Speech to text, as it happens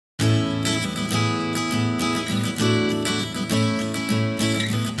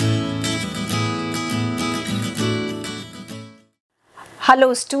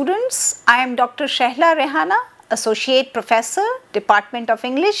Hello students, I am Dr. Shahla Rehana, Associate Professor, Department of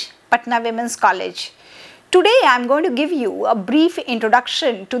English, Patna Women's College. Today I am going to give you a brief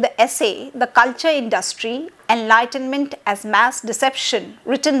introduction to the essay The Culture Industry, Enlightenment as Mass Deception,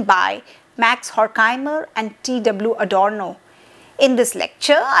 written by Max Horkheimer and T.W. Adorno. In this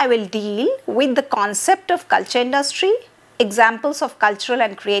lecture, I will deal with the concept of culture industry, examples of cultural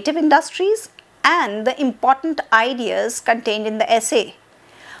and creative industries, and the important ideas contained in the essay.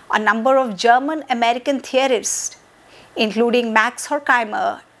 A number of German-American theorists, including Max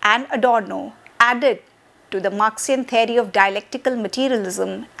Horkheimer and Adorno, added to the Marxian theory of dialectical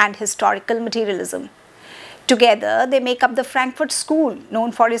materialism and historical materialism. Together, they make up the Frankfurt School,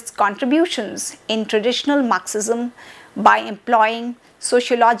 known for its contributions in traditional Marxism by employing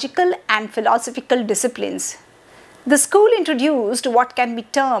sociological and philosophical disciplines. The school introduced what can be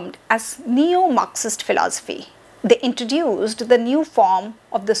termed as neo-Marxist philosophy. They introduced the new form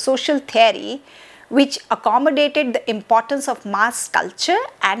of the social theory which accommodated the importance of mass culture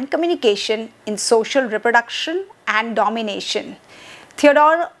and communication in social reproduction and domination.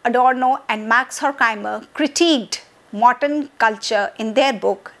 Theodor Adorno and Max Horkheimer critiqued modern culture in their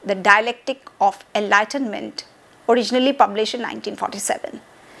book The Dialectic of Enlightenment, originally published in 1947.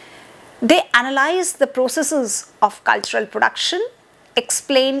 They analyzed the processes of cultural production,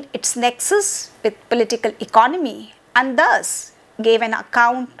 explained its nexus with political economy, and thus gave an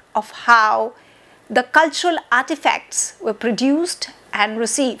account of how the cultural artifacts were produced and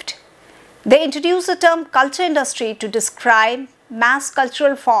received. They introduced the term culture industry to describe mass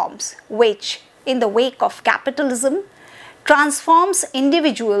cultural forms which, in the wake of capitalism, transforms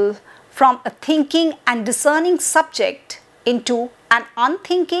individual from a thinking and discerning subject into an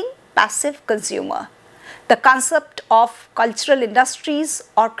unthinking passive consumer. The concept of cultural industries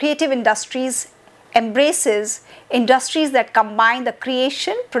or creative industries embraces industries that combine the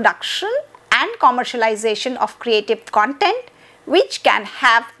creation, production, and commercialization of creative content which can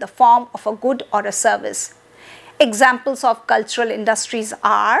have the form of a good or a service. Examples of cultural industries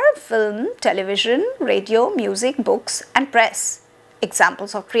are film, television, radio, music, books, and press.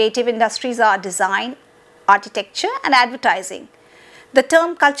 Examples of creative industries are design, architecture, and advertising. The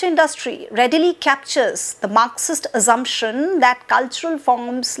term culture industry readily captures the Marxist assumption that cultural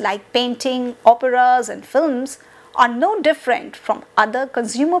forms like painting, operas, and films are no different from other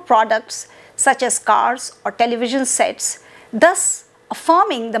consumer products such as cars or television sets, thus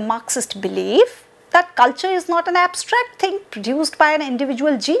affirming the Marxist belief that culture is not an abstract thing produced by an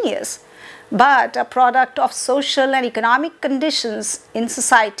individual genius, but a product of social and economic conditions in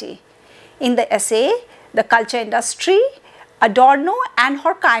society. In the essay, The Culture Industry, Adorno and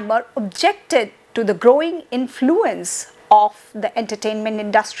Horkheimer objected to the growing influence of the entertainment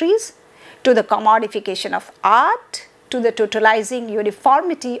industries, to the commodification of art, to the totalizing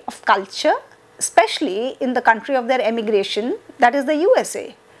uniformity of culture, especially in the country of their emigration, that is the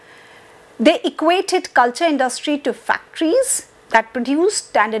USA. They equated culture industry to factories that produce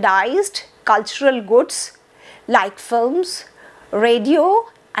standardized cultural goods like films, radio,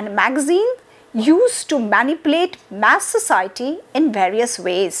 and magazine used to manipulate mass society in various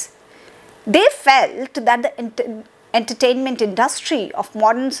ways. They felt that the entertainment industry of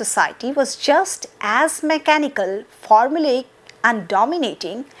modern society was just as mechanical, formulaic, and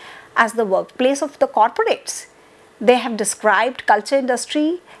dominating as the workplace of the corporates. They have described culture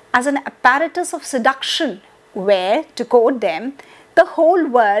industry as an apparatus of seduction where, to quote them, the whole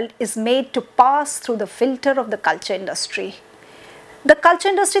world is made to pass through the filter of the culture industry. The culture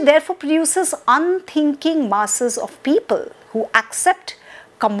industry therefore produces unthinking masses of people who accept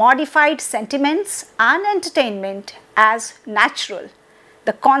commodified sentiments and entertainment as natural,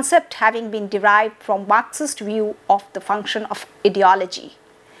 the concept having been derived from Marxist view of the function of ideology.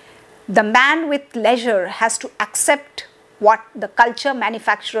 The man with leisure has to accept what the culture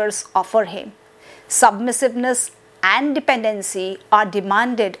manufacturers offer him. Submissiveness and dependency are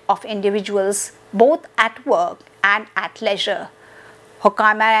demanded of individuals both at work and at leisure.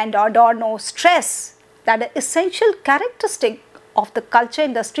 Horkheimer and Adorno stress that the essential characteristic of the culture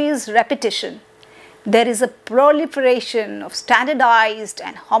industry is repetition. There is a proliferation of standardized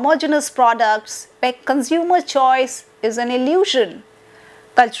and homogeneous products where consumer choice is an illusion.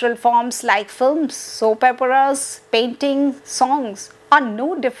 Cultural forms like films, soap operas, painting, songs are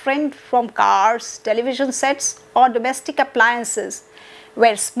no different from cars, television sets, or domestic appliances,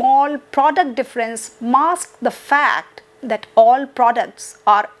 where small product difference masks the fact that all products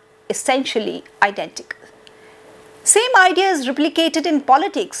are essentially identical. Same idea is replicated in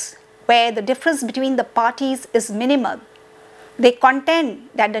politics, where the difference between the parties is minimal. They contend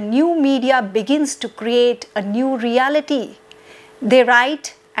that the new media begins to create a new reality. They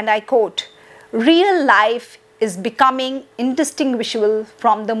write, and I quote, "Real life is becoming indistinguishable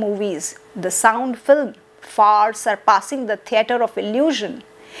from the movies. The sound film, far surpassing the theatre of illusion,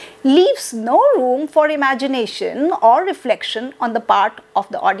 leaves no room for imagination or reflection on the part of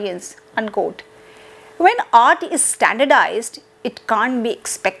the audience." Unquote. When art is standardized, it can't be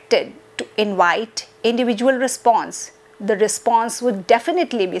expected to invite individual response. The response would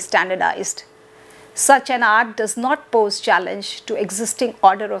definitely be standardized. Such an art does not pose challenge to existing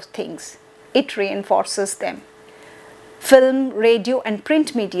order of things. It reinforces them. Film, radio and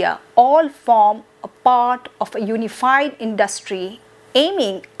print media all form a part of a unified industry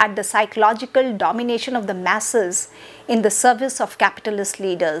aiming at the psychological domination of the masses in the service of capitalist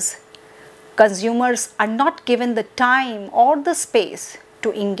leaders. Consumers are not given the time or the space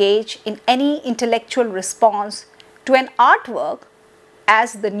to engage in any intellectual response to an artwork,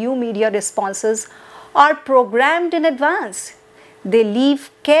 as the new media responses are programmed in advance. They leave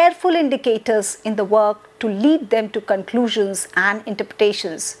careful indicators in the work to lead them to conclusions and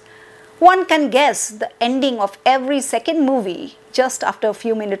interpretations. One can guess the ending of every second movie just after a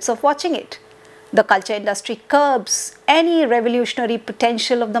few minutes of watching it. The culture industry curbs any revolutionary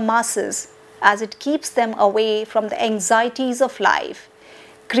potential of the masses, as it keeps them away from the anxieties of life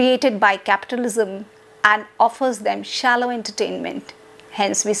created by capitalism and offers them shallow entertainment.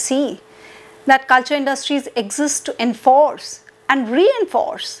 Hence, we see that culture industries exist to enforce and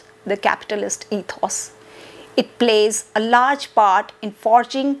reinforce the capitalist ethos. It plays a large part in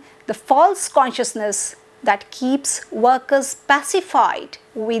forging the false consciousness that keeps workers pacified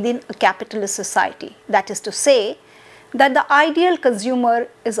within a capitalist society. That is to say, that the ideal consumer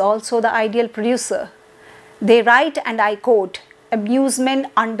is also the ideal producer. They write, and I quote, "Amusement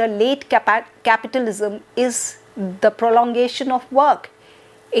under late capitalism is the prolongation of work.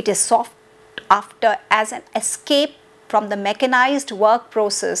 It is sought after as an escape from the mechanized work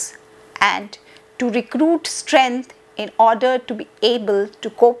process and to recruit strength in order to be able to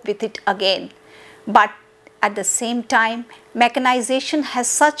cope with it again. But at the same time, mechanization has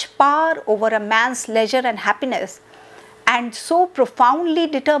such power over a man's leisure and happiness, and so profoundly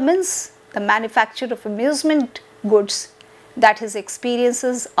determines the manufacture of amusement goods, that his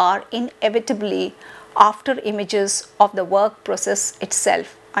experiences are inevitably after images of the work process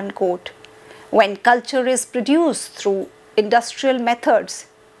itself." Unquote. When culture is produced through industrial methods,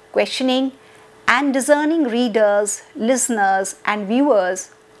 questioning and discerning readers, listeners and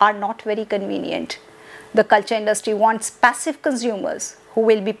viewers are not very convenient. The culture industry wants passive consumers who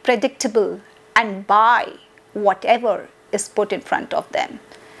will be predictable and buy whatever is put in front of them.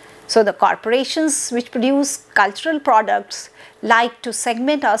 So the corporations which produce cultural products like to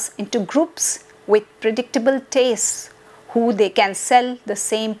segment us into groups with predictable tastes, who they can sell the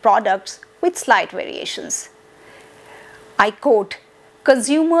same products with slight variations. I quote,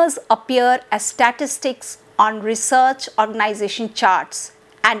 "Consumers appear as statistics on research organization charts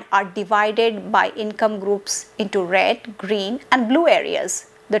and are divided by income groups into red, green and blue areas,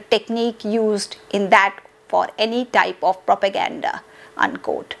 the technique used in that for any type of propaganda."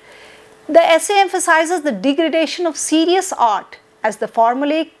 Unquote. The essay emphasizes the degradation of serious art as the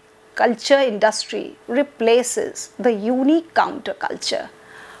formulaic culture industry replaces the unique counterculture.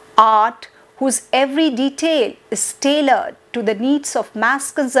 Art, whose every detail is tailored to the needs of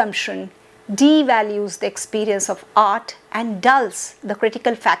mass consumption, devalues the experience of art and dulls the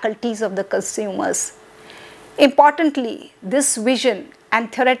critical faculties of the consumers. Importantly, this vision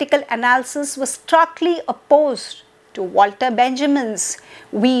and theoretical analysis was starkly opposed to Walter Benjamin's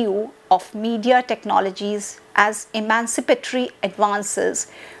view of media technologies as emancipatory advances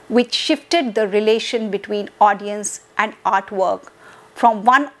which shifted the relation between audience and artwork from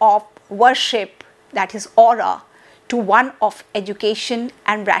one of worship, that is aura, to one of education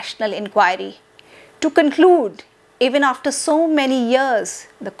and rational inquiry. To conclude, even after so many years,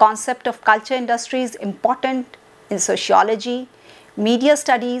 the concept of culture industry is important in sociology, media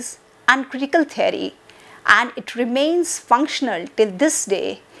studies and critical theory, and it remains functional till this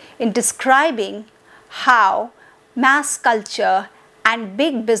day in describing how mass culture and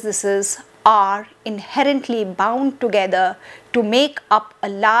big businesses are inherently bound together to make up a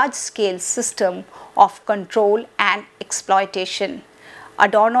large-scale system of control and exploitation.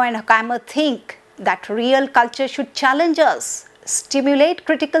 Adorno and Horkheimer think that real culture should challenge us, stimulate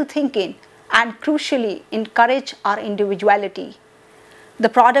critical thinking, and crucially encourage our individuality. The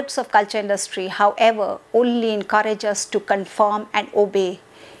products of culture industry, however, only encourage us to conform and obey.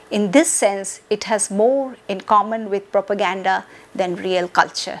 In this sense, it has more in common with propaganda than real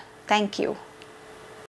culture. Thank you.